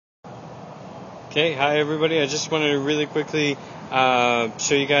Okay, hi everybody. I just wanted to really quickly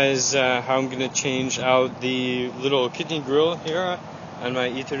show you guys how I'm going to change out the little kidney grill here on my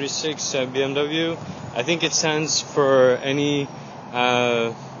E36 BMW. I think it stands for any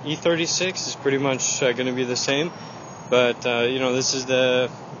E36. It's pretty much going to be the same, but this is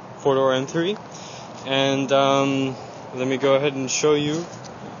the 4-door M3, and let me go ahead and show you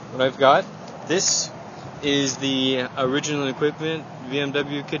what I've got. This is the original equipment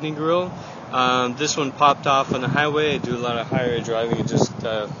BMW kidney grill. This one popped off on the highway. I do a lot of highway driving. It just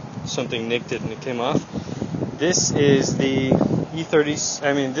something nicked it and it came off. This is the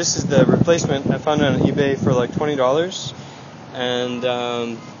E30. This is the replacement. I found it on eBay for like $20,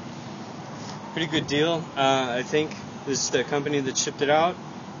 and pretty good deal. I think this is the company that shipped it out.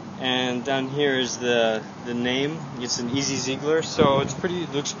 And down here is the name. It's an Easy Zeigler, so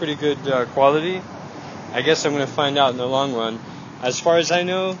it looks pretty good quality. I guess I'm going to find out in the long run. As far as I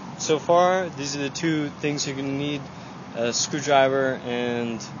know, so far, these are the two things you're going to need: a screwdriver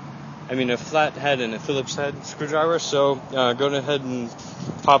and, a flathead and a Phillips head screwdriver. So go ahead and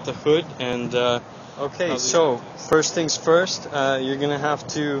pop the hood. And okay, so first things first, you're going to have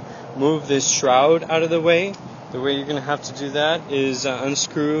to move this shroud out of the way. The way you're going to have to do that is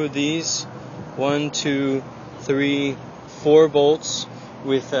unscrew these 1, 2, 3, 4 bolts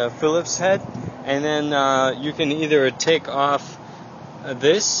with a Phillips head, and then you can either take off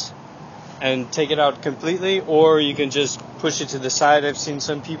this and take it out completely, or you can just push it to the side. I've seen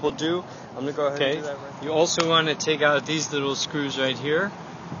some people do. I'm going to go ahead and do that right now. You also want to take out these little screws right here.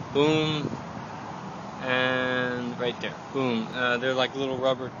 Boom. And right there. Boom. They're like little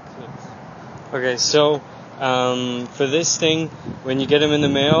rubber clips. Okay, so for this thing, when you get them in the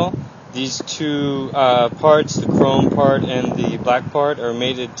mail, these two parts, the chrome part and the black part, are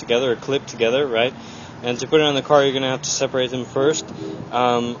mated together or clipped together, right? And to put it on the car, you're going to have to separate them first.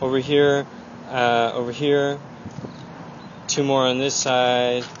 Over here, 2 more on this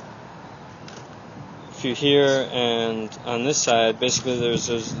side, a few here, and on this side, basically there's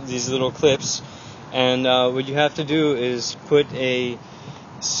these little clips. And what you have to do is put a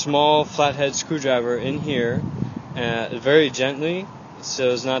small flathead screwdriver in here, very gently, so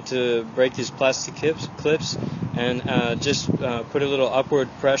as not to break these plastic clips, and just put a little upward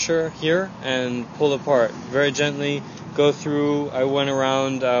pressure here and pull apart very gently. Go through. I went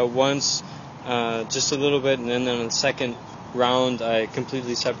around once, just a little bit, and then on the second round I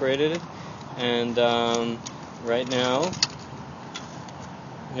completely separated it. And right now,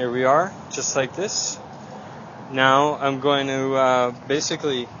 here we are, just like this. Now I'm going to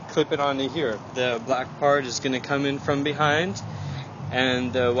basically clip it onto here. The black part is going to come in from behind,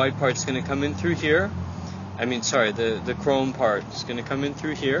 and the white part is going to come in through here. The chrome part is going to come in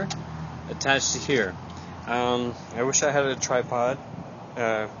through here, attached to here. I wish I had a tripod,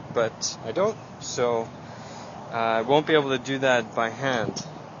 but I don't, so I won't be able to do that by hand,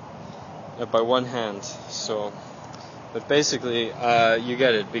 by one hand. So, but basically, you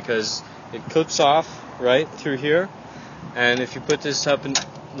get it, because it clips off right through here, and if you put this up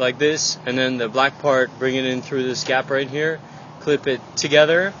like this, and then the black part, bring it in through this gap right here, clip it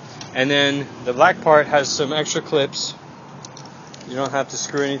together, and then the black part has some extra clips. You don't have to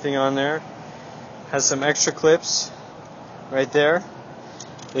screw anything on there. Has some extra clips right there.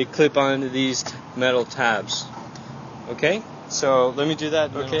 They clip onto these metal tabs. Okay, so let me do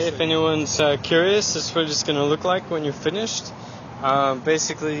that. Okay, if anyone's curious, this is what it's going to look like when you're finished.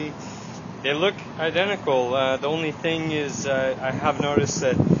 Basically, they look identical. The only thing is, I have noticed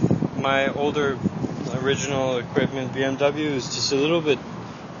that my older original equipment BMW is just a little bit,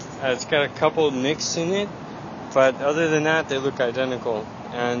 it's got a couple nicks in it, but other than that they look identical.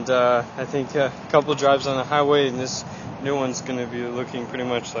 And I think a couple drives on the highway and this new one's going to be looking pretty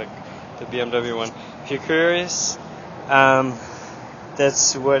much like the BMW one. If you're curious,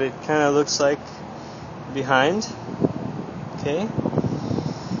 that's what it kind of looks like behind. Okay,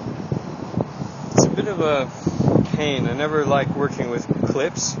 it's a bit of a pain. I never like working with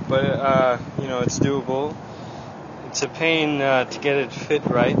clips, but it's doable. It's a pain to get it fit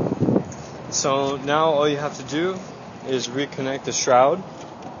right. So now all you have to do is reconnect the shroud,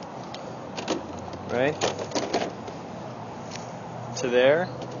 right, to there.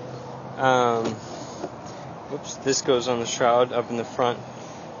 Oops, this goes on the shroud up in the front.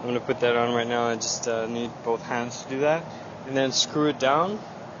 I'm going to put that on right now. I just need both hands to do that. And then screw it down,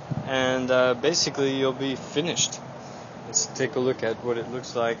 and basically you'll be finished. Let's take a look at what it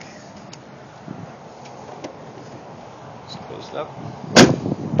looks like. It's closed up.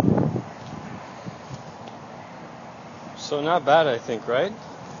 So not bad, I think, right?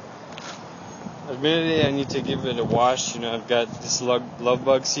 admittedly, I need to give it a wash. You know, I've got this love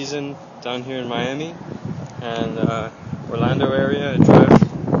bug season down here in Miami and Orlando area. I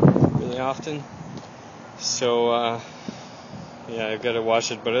drive really often, so yeah, I've got to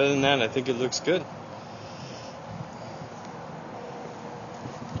wash it. But other than that, I think it looks good.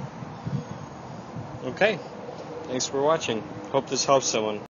 Okay, thanks for watching. Hope this helps someone.